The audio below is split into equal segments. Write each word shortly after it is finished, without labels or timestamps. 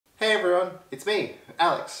everyone, it's me,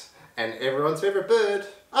 Alex, and everyone's favourite bird,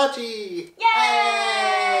 Archie!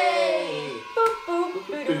 Yay!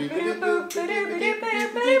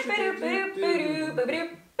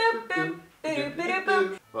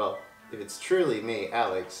 Well, if it's truly me,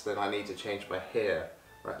 Alex, then I need to change my hair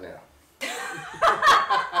right now.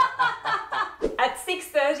 At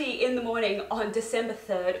 6:30 in the morning on December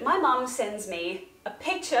 3rd, my mum sends me a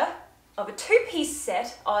picture of a two-piece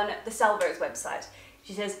set on the Salvo's website.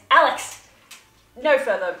 She says, Alex! No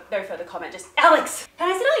further comment, just Alex!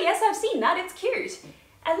 And I said, oh yes, I've seen that, it's cute.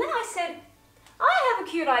 And then I said, I have a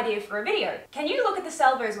cute idea for a video. Can you look at the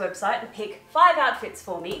Salvo's website and pick 5 outfits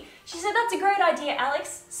for me? She said, that's a great idea,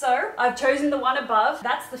 Alex. So I've chosen the one above.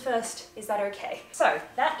 That's the first, is that okay? So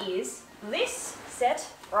that is this set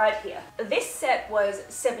right here. This set was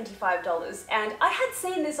 $75 and I had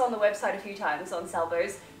seen this on the website a few times on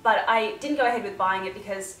Salvo's, but I didn't go ahead with buying it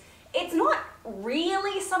because it's not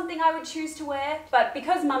really something I would choose to wear, but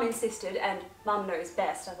because Mum insisted and Mum knows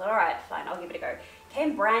best, I thought, all right, fine, I'll give it a go.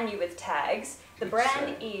 Came brand new with tags. The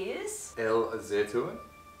brand is... El Zaytun?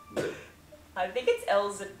 I think it's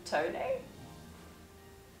El Zatone.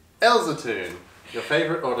 El Zaytun, your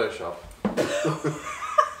favourite auto shop.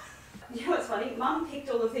 You know what's funny? Mum picked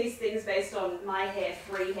all of these things based on my hair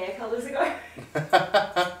 3 hair colours ago.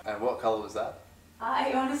 And what colour was that?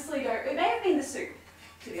 I honestly don't... It may have been the soup,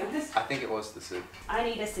 to be honest. I think it was the soup. I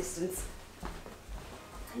need assistance.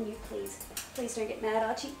 Can you please don't get mad,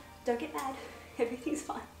 Archie? Don't get mad. Everything's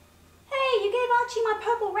fine. Hey, you gave Archie my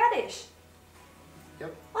purple radish.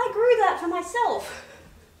 Yep. I grew that for myself.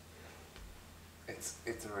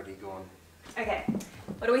 It's already gone. Okay,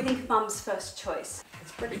 what do we think of Mum's first choice?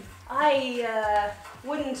 It's pretty. I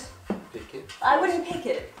wouldn't Pick it. I wouldn't pick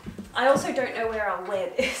it. I also don't know where I'll wear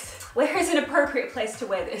this. Where is an appropriate place to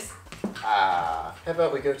wear this? How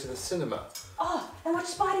about we go to the cinema? Oh, and watch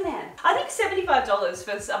Spider-Man. I think $75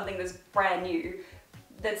 for something that's brand new,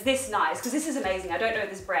 that's this nice, because this is amazing. I don't know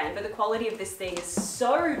this brand, but the quality of this thing is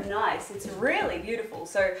so nice. It's really beautiful.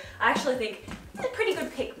 So I actually think it's a pretty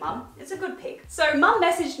good pick, Mum. It's a good pick. So Mum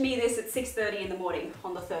messaged me this at 6:30 in the morning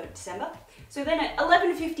on the 3rd of December. So then at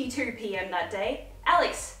 11:52 p.m. that day,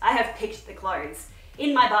 Alex, I have picked the clothes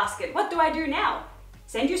in my basket. What do I do now?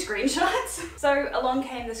 Send you screenshots? So along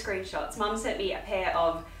came the screenshots. Mum sent me a pair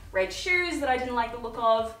of red shoes that I didn't like the look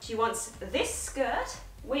of. She wants this skirt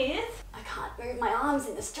with, I can't move my arms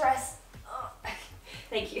in this dress. Oh,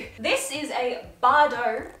 thank you. This is a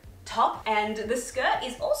Bardot top and the skirt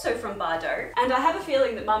is also from Bardot. And I have a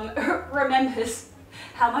feeling that Mum remembers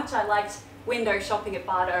how much I liked window shopping at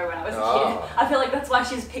Bardot when I was a kid. I feel like that's why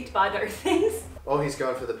she's picked Bardot things. Oh, he's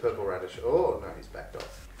going for the purple radish. Oh, no, he's backed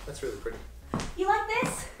off. That's really pretty. You like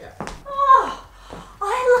this? Yeah. Oh,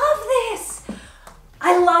 I love this.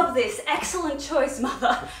 I love this. Excellent choice,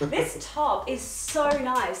 Mother. This top is so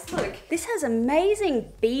nice. Look, this has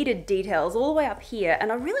amazing beaded details all the way up here,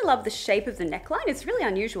 and I really love the shape of the neckline. It's really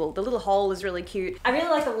unusual. The little hole is really cute. I really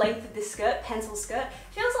like the length of this skirt, pencil skirt.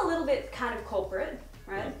 Feels a little bit kind of corporate,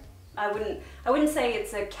 right? I wouldn't say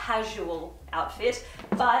it's a casual outfit,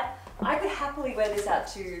 but I could happily wear this out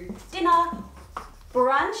to dinner,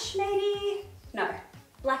 brunch maybe? No.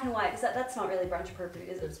 Black and white, that's not really brunch appropriate,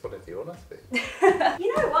 is it? It's what it ought to be.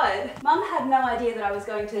 You know what? Mum had no idea that I was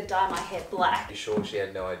going to dye my hair black. You sure she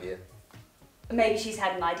had no idea? Maybe she's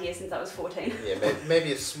had an idea since I was 14. Yeah,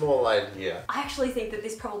 maybe a small idea. I actually think that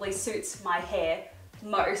this probably suits my hair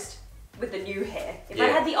most with the new hair. If I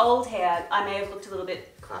had the old hair, I may have looked a little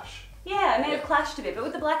bit... Clash. Yeah, it may have clashed a bit, but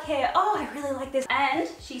with the black hair, oh, I really like this. And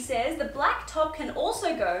she says the black top can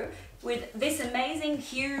also go with this amazing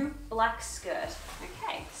hue black skirt.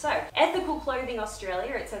 Okay, so Ethical Clothing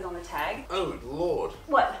Australia, it says on the tag. Oh, Lord.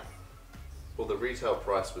 What? Well, the retail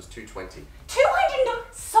price was $220.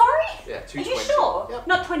 $200? Sorry? Yeah, $220. Are you sure? Yep.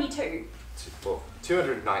 Not 22. Well,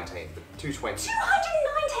 $219, but $220.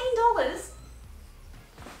 $219?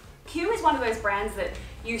 Q is one of those brands that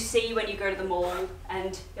you see when you go to the mall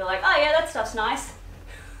and you're like, oh yeah, that stuff's nice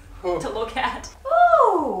to look at.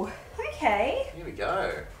 Oh, okay. Here we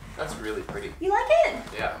go. That's really pretty. You like it?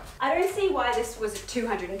 Yeah. I don't see why this was a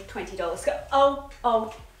 $220 skirt. Oh.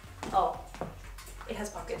 It has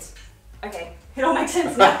pockets. Okay, it all makes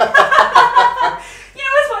sense now. You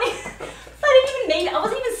know what's funny? I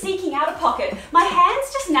wasn't even seeking out a pocket. My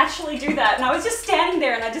hands just naturally do that, and I was just standing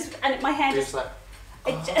there and my hand just... like...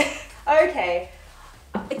 Okay.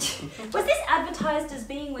 Was this advertised as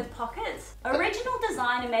being with pockets? Original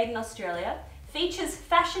design and made in Australia, features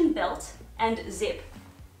fashion belt and zip.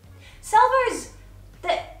 Salvo's,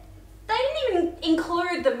 they didn't even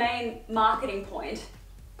include the main marketing point.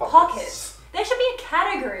 Pockets. There should be a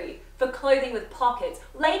category for clothing with pockets.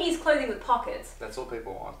 Ladies' clothing with pockets. That's all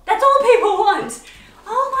people want. That's all people want.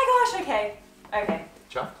 Oh my gosh, okay. Okay.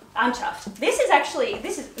 Chuffed? I'm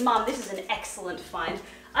chuffed. Mum, this is an excellent find.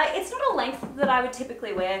 It's not a length that I would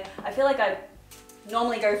typically wear. I feel like I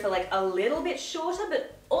normally go for like a little bit shorter,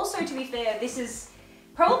 but also to be fair, this is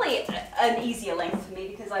probably an easier length for me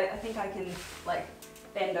because I think I can like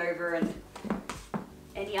bend over and...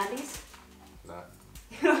 Any undies? No.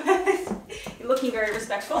 You're looking very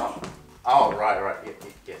respectful. Oh, right.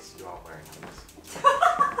 Yes, you are wearing undies.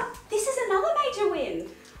 This is another major win.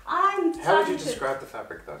 How would you describe the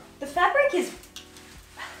fabric though? The fabric is...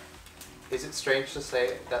 Is it strange to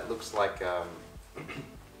say that looks like an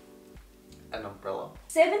umbrella?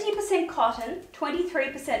 70% cotton,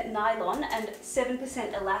 23% nylon, and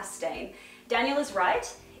 7% elastane. Daniel is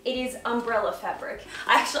right. It is umbrella fabric.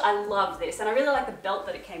 I love this, and I really like the belt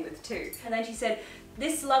that it came with too. And then she said,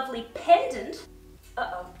 this lovely pendant.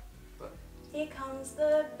 Uh-oh. What? Here comes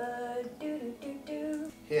the bird. Do do do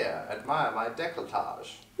do. Here, admire my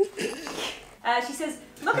décolletage. She says,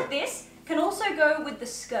 look at this. Can also go with the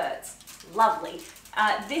skirts. Lovely.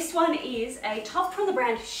 This one is a top from the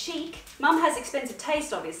brand Chic. Mum has expensive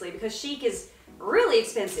taste, obviously, because Chic is really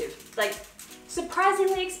expensive. Like,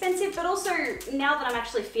 surprisingly expensive, but also now that I'm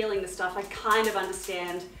actually feeling the stuff, I kind of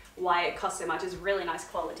understand why it costs so much. It's really nice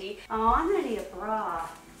quality. Oh, I'm gonna need a bra.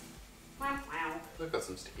 Wow. We've got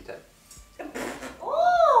some sticky tape.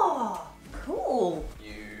 Oh, cool.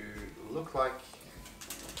 You look like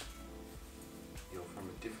you're from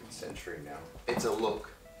a different century now. It's a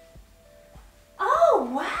look. Oh,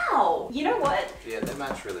 wow. You know what? Yeah, they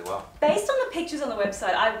match really well. Based on the pictures on the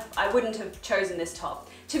website, I wouldn't have chosen this top.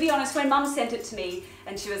 To be honest, when Mum sent it to me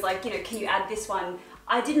and she was like, you know, can you add this one?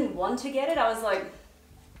 I didn't want to get it. I was like,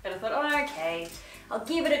 but I thought, oh, okay, I'll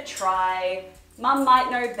give it a try. Mum might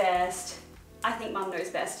know best. I think Mum knows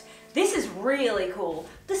best. This is really cool.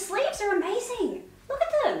 The sleeves are amazing. Look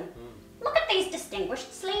at them. Look at these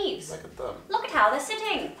distinguished sleeves. Look at them. Look at how they're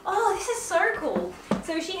sitting. Oh, this is so cool.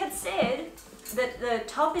 So she had said that the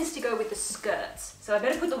top is to go with the skirts. So I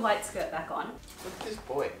better put the white skirt back on. Look at this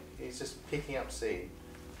boy. He's just picking up seed.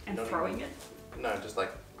 And throwing it. No, just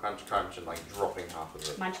like crunch, crunch, and like dropping half of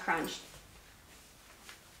it. Munch crunch.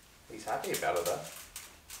 He's happy about it though.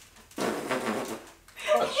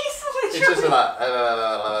 He's It's just like,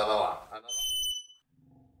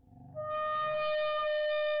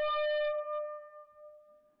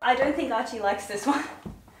 I don't think Archie likes this one.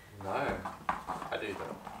 No, I do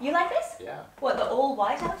though. You like this? Yeah. What, the all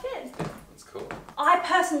white outfit? Yeah, it's cool. I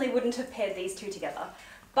personally wouldn't have paired these two together,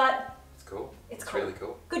 but It's cool. it's cool. Really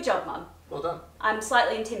cool. Good job, Mum. Well done. I'm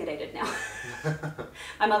slightly intimidated now.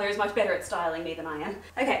 My mother is much better at styling me than I am.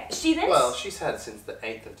 Okay, she then... Well, she's had since the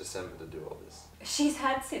 8th of December to do all this. She's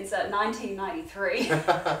had since 1993.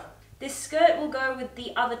 This skirt will go with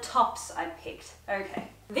the other tops I picked. Okay.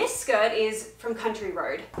 This skirt is from Country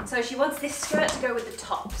Road. So she wants this skirt to go with the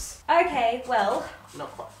tops. Okay, well... Not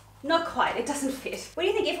quite. Not quite, it doesn't fit. What do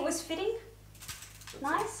you think if it was fitting?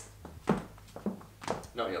 Nice?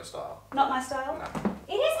 Not your style. Not my style? No.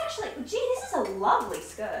 It is actually, gee, this is a lovely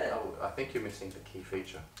skirt. Oh, I think you're missing the key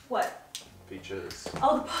feature. What? Features.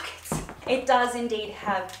 Oh, the pockets. It does indeed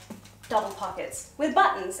have double pockets with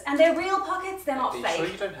buttons, and they're real pockets, they're not Are you fake. sure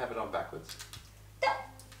you don't have it on backwards?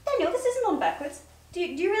 Daniel, this isn't on backwards. Do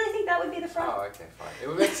you really think that would be the front? Oh, okay, fine. It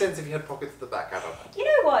would make sense if you had pockets at the back, I don't know. You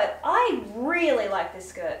know what? I really like this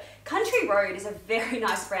skirt. Country Road is a very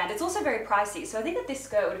nice brand. It's also very pricey, so I think that this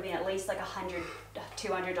skirt would have been at least like $100,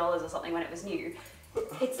 $200 or something when it was new.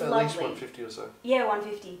 It's at lovely. least 150 or so. Yeah,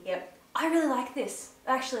 150, yep. I really like this.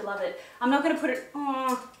 I actually love it. I'm not going to put it...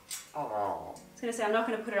 Oh. I was going to say I'm not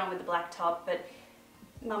going to put it on with the black top, but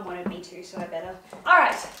Mum wanted me to, so I better.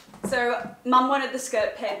 Alright, so Mum wanted the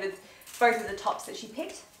skirt paired with both of the tops that she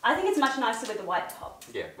picked. I think it's much nicer with the white top.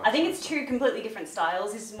 Yeah. I think it's two completely different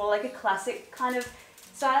styles. This is more like a classic kind of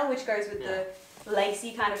style, which goes with the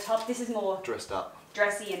lacy kind of top. This is more dressed up,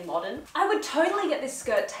 dressy and modern. I would totally get this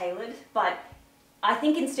skirt tailored, but I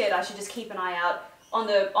think instead I should just keep an eye out on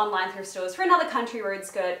the online thrift stores for another Country Road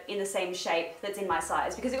skirt in the same shape that's in my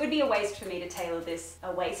size, because it would be a waste for me to tailor this,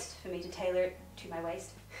 it to my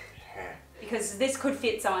waist. Yeah. Because this could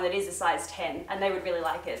fit someone that is a size 10 and they would really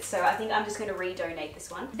like it. So I think I'm just going to redonate this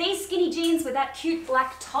one. These skinny jeans with that cute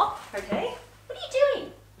black top, okay? What are you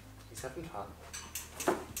doing? He's having fun.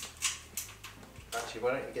 Actually,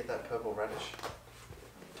 why don't you get that purple radish?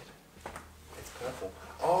 It's purple.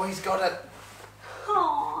 Oh, he's got it!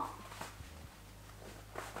 Aww.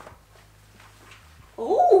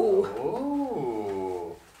 Ooh!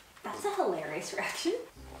 Ooh! That's a hilarious reaction.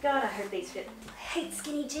 God, I hope these fit. I hate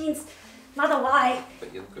skinny jeans. Mother, why?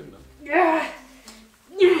 But you look good enough. Yeah.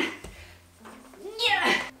 Yeah.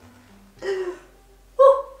 Yeah.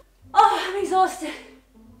 Oh, I'm exhausted.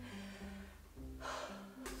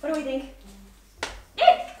 What do we think?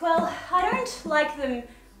 Well, I don't like them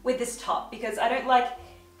with this top because I don't like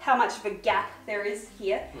how much of a gap there is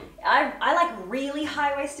here. I like really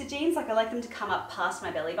high-waisted jeans, like I like them to come up past my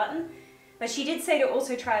belly button. But she did say to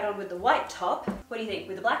also try it on with the white top. What do you think,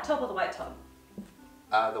 with the black top or the white top?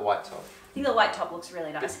 The white top. I think the white top looks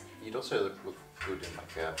really nice. You'd also look good in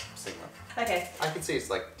like a singlet. Okay. I can see it's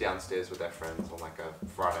like downstairs with their friends on like a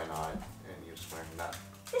Friday night and you're just wearing that.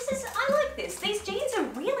 I like this. These jeans are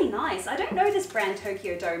really nice. I don't know this brand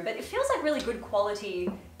Tokyo Dome, but it feels like really good quality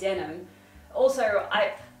denim. Also,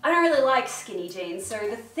 I don't really like skinny jeans, so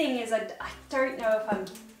the thing is I don't know if I'm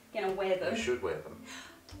gonna wear them. You should wear them.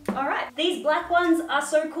 Alright, these black ones are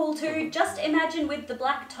so cool too. Just imagine with the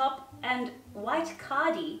black top and white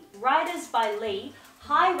cardi. Riders by Lee.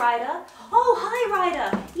 Hi Rider. Oh, hi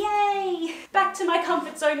Rider. Yay! Back to my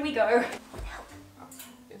comfort zone we go. Oh,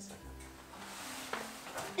 yes, I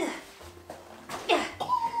can.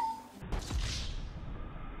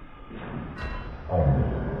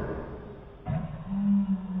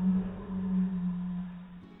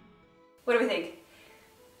 What do we think?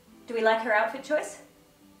 Do we like her outfit choice?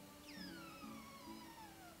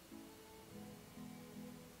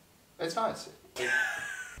 It's nice.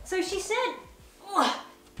 So she said,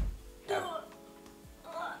 Yeah.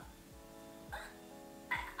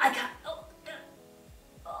 I can't.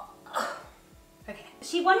 Okay.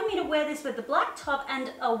 She wanted me to wear this with the black top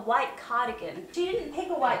and a white cardigan. She didn't pick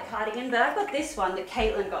a white cardigan, but I've got this one that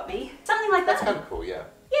Caitlin got me. Something like that. That's kind of cool, yeah.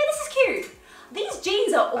 Yeah, this is cute. These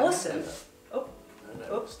jeans are awesome. I know that. Oh, I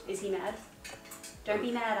know. oops, is he mad? Don't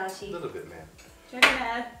be mad, A Archie. little bit, man. Don't be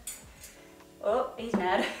mad. Oh, he's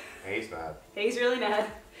mad. He's mad. He's really mad.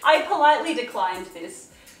 I politely declined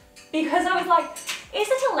this because I was like, is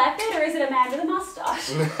it a leopard or is it a man with a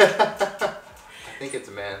mustache? I think it's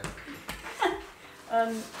a man.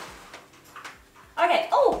 Okay,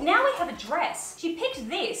 oh, now we have a dress. She picked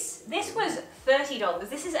this. This was $30.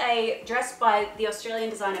 This is a dress by the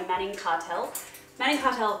Australian designer Manning Cartel. Manning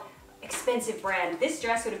Cartel, expensive brand. This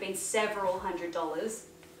dress would have been several $100s.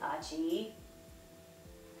 Archie,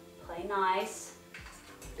 play nice.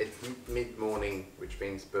 It's mid-morning, which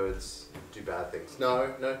means birds do bad things.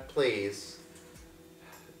 No, no, please.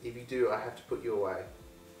 If you do, I have to put you away.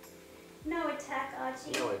 No attack,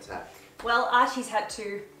 Archie. No attack. Well, Archie's had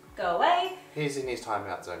to go away. He's in his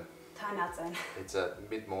timeout zone. Timeout zone. It's a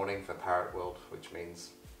mid-morning for Parrot World, which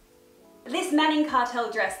means... This Manning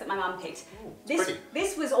Cartel dress that my mum picked,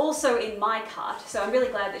 this was also in my cart, so I'm really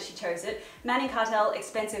glad that she chose it. Manning Cartel,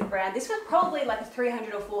 expensive brand. This was probably like a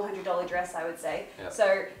 $300 or $400 dress, I would say. Yep.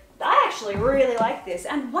 So I actually really like this.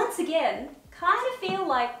 And once again, kind of feel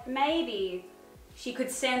like maybe she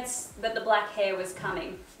could sense that the black hair was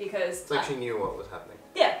coming because... It's like she knew what was happening.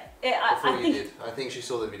 Yeah. I think I think she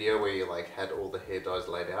saw the video where you like had all the hair dyes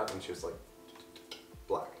laid out and she was like,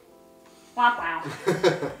 black. Wow, wow.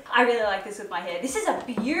 I really like this with my hair. This is a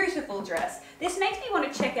beautiful dress. This makes me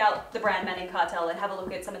want to check out the brand Manning Cartel and have a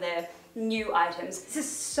look at some of their new items. This is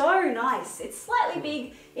so nice. It's slightly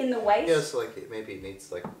big in the waist. Yeah, so like maybe it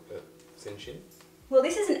needs like a cinch-in. Well,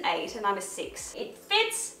 this is an 8 and I'm a 6. It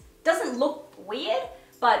fits, doesn't look weird,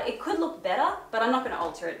 but it could look better, but I'm not going to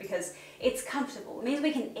alter it because it's comfortable. It means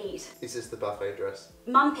we can eat. Is this the buffet dress?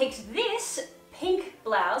 Mum picked this pink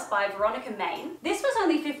blouse by Veronica Main. This was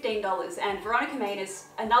only $15 and Veronica Main is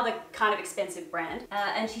another kind of expensive brand.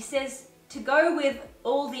 And she says to go with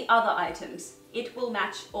all the other items. It will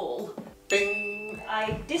match all. Bing!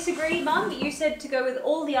 I disagree, Mum. You said to go with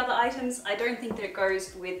all the other items. I don't think that it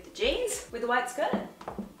goes with the jeans, with the white skirt.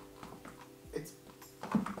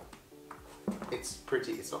 It's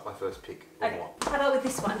pretty. It's not my first pick. Okay, how about with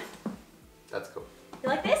this one? That's cool. You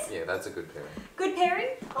like this? Yeah, that's a good pairing. Good pairing?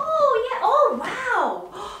 Oh, yeah. Oh, wow.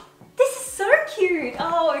 This is so cute.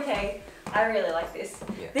 Oh, okay. I really like this.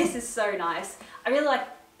 Yeah. This is so nice. I really like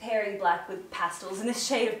pairing black with pastels, and this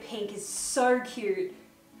shade of pink is so cute.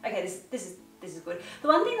 Okay, this is good. The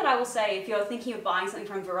one thing that I will say, if you're thinking of buying something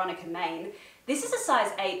from Veronica Main, this is a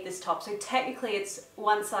size 8, this top, so technically it's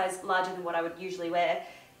one size larger than what I would usually wear,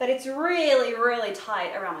 but it's really, really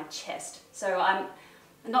tight around my chest. So I'm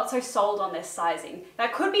not so sold on this sizing.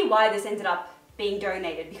 That could be why this ended up being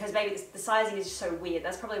donated, because maybe the sizing is just so weird.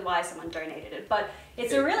 That's probably why someone donated it, but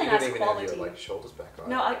it's a really nice quality. You don't even have your shoulders back, right?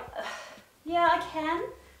 No, yeah, I can.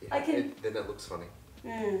 Yeah, I can. Then it looks funny.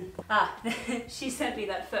 Ah, she sent me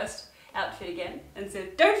that first outfit again and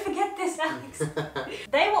said, don't forget this, Alex.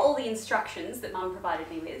 They were all the instructions that Mum provided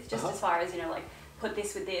me with, just as far as, you know, like put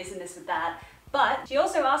this with this and this with that. But she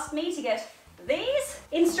also asked me to get these.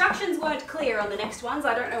 Instructions weren't clear on the next ones.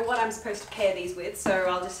 I don't know what I'm supposed to pair these with, so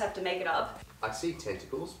I'll just have to make it up. I see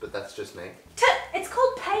tentacles, but that's just me. It's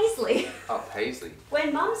called paisley. Oh, paisley.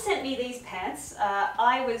 When Mum sent me these pants,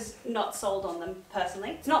 I was not sold on them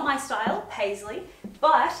personally. It's not my style, paisley,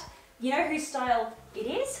 but you know whose style it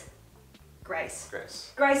is? Grace.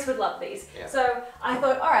 Grace. Grace would love these. Yeah. So I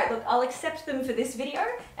thought, all right, look, I'll accept them for this video,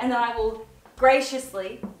 and then I will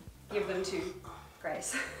graciously give them to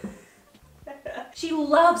Grace. She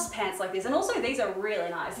loves pants like this, and also these are really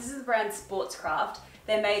nice. This is the brand Sportscraft.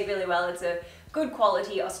 They're made really well. It's a good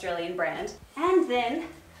quality Australian brand. And then,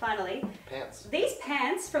 finally, pants. These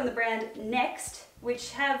pants from the brand Next,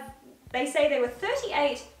 which have, they say they were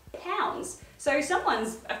 £38. So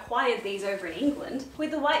someone's acquired these over in England.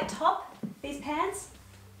 With the white top, these pants,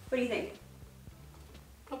 what do you think?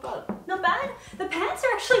 Not bad. Not bad? The pants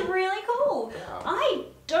are actually really cool. Yeah. I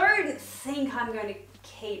don't think I'm going to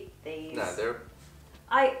keep these. No,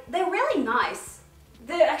 they're really nice.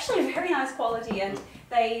 They're actually very nice quality, and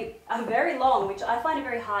they are very long, which I find it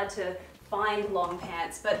very hard to find long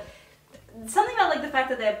pants. But something about like the fact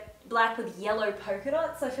that they're black with yellow polka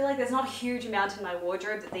dots, I feel like there's not a huge amount in my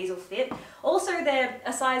wardrobe that these will fit. Also, they're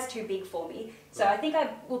a size too big for me, so I think I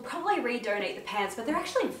will probably redonate the pants, but they're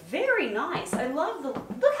actually very nice. I love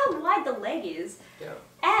look how wide the leg is. Yeah.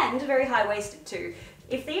 And very high-waisted too.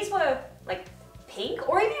 If these were like pink,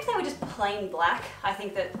 or even if they were just plain black, I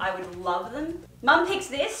think that I would love them. Mum picked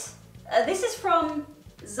this. This is from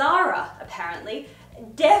Zara, apparently.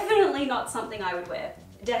 Definitely not something I would wear.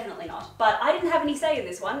 Definitely not. But I didn't have any say in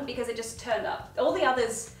this one because it just turned up. All the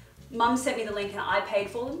others, Mum sent me the link and I paid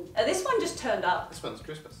for them. This one just turned up. This one's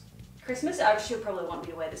Christmas. Christmas? Oh, she'll probably want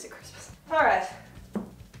me to wear this at Christmas. Alright.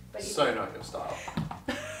 So not your style.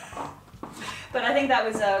 But I think that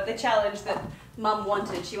was the challenge that Mum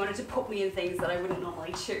wanted. She wanted to put me in things that I wouldn't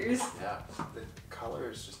normally choose. Yeah, the colour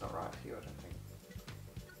is just not right for you, I don't think.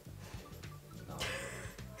 No.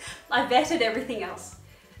 I vetted everything else.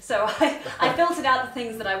 So I filtered out the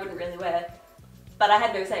things that I wouldn't really wear. But I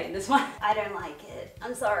had no say in this one. I don't like it.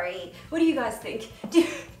 I'm sorry. What do you guys think? Do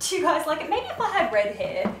you guys like it? Maybe if I had red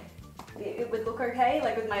hair, it would look okay,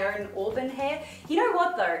 like with my own auburn hair. You know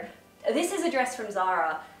what though? This is a dress from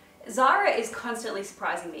Zara. Zara is constantly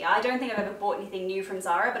surprising me. I don't think I've ever bought anything new from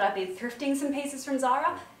Zara, but I've been thrifting some pieces from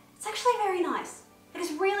Zara. It's actually very nice. It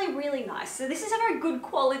is really, really nice. So this is a very good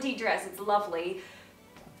quality dress. It's lovely.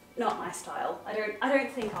 Not my style. I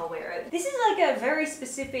don't think I'll wear it. This is like a very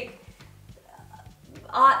specific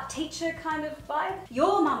art teacher kind of vibe.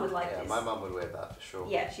 Your mum would like this. Yeah, my mum would wear that for sure.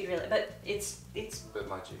 Yeah, she'd really, but it's... But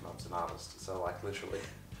my mum's an artist, so like literally.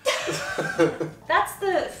 That's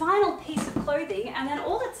the final piece of clothing, and then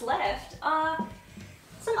all that's left are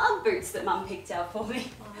some Ugg boots that Mum picked out for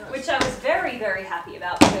me, nice. Which I was very, very happy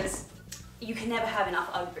about because you can never have enough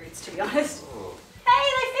Ugg boots, to be honest. Ooh. Hey,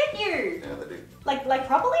 they fit you! Yeah, they do. Like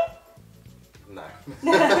properly? No.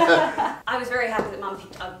 I was very happy that Mum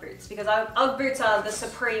picked Ugg boots because Ugg boots are the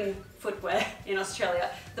supreme footwear in Australia.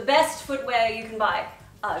 The best footwear you can buy.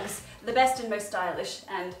 Uggs. The best and most stylish,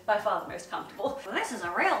 and by far the most comfortable. Well, this is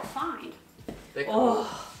a real find. They're cool.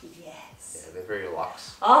 Oh, yes. Yeah, they're very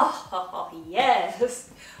luxe. Oh, yes.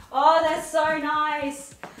 Oh, they're so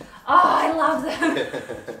nice. Oh, I love them.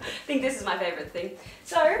 I think this is my favourite thing.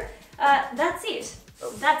 So, that's it.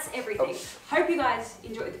 Oh. That's everything. Oh. Hope you guys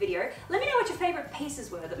enjoyed the video. Let me know what your favourite pieces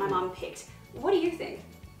were that my mum picked. What do you think?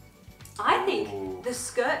 I think the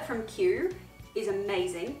skirt from Q is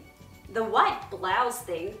amazing. The white blouse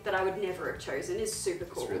thing that I would never have chosen is super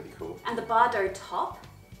cool. It's really cool. And the Bardot top.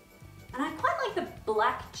 And I quite like the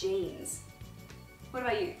black jeans. What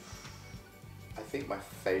about you? I think my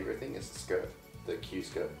favourite thing is the skirt. The Q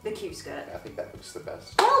skirt. The Q skirt. I think that looks the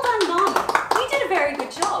best. Well done, Mum. You did a very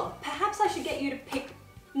good job. Perhaps I should get you to pick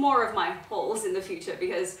more of my hauls in the future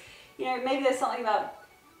because, you know, maybe there's something about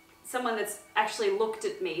someone that's actually looked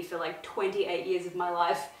at me for like 28 years of my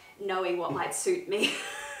life knowing what might suit me.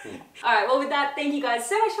 Alright, well with that, thank you guys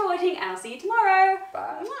so much for watching and I'll see you tomorrow.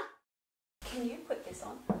 Bye. Can you put this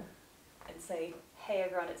on and say, hey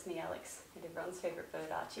everyone, it's me Alex, and everyone's favourite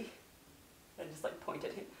bird Archie? And just like point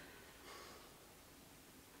at him.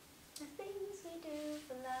 The things we do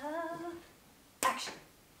for love. Action.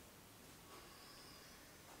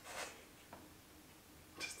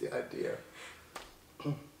 Just the idea.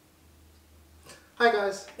 Hi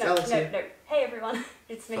guys, it's No, Alex no, here. no. Hey everyone,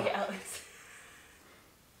 it's me Alex.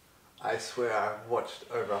 I swear I've watched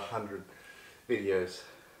over 100 videos.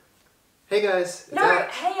 Hey guys, it's No,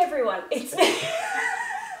 Alex. hey everyone, it's me.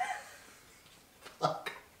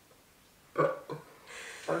 Fuck.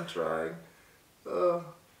 I'm trying. Hey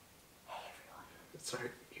everyone. Sorry,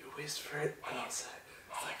 you whisper it and I'll say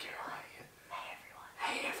it's like you're right here. Hey everyone.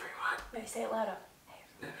 Hey everyone. No, say it louder. Hey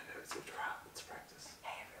No, everyone. no, it's a trap. It's practice.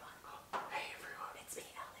 Hey everyone. Oh, hey everyone. It's me,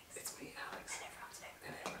 Alex. It's me, Alex. And everyone's favorite.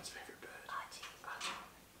 And everyone's favorite bird. Archie. Archie.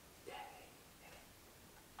 Yay.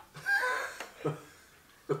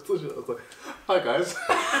 I was like, hi guys.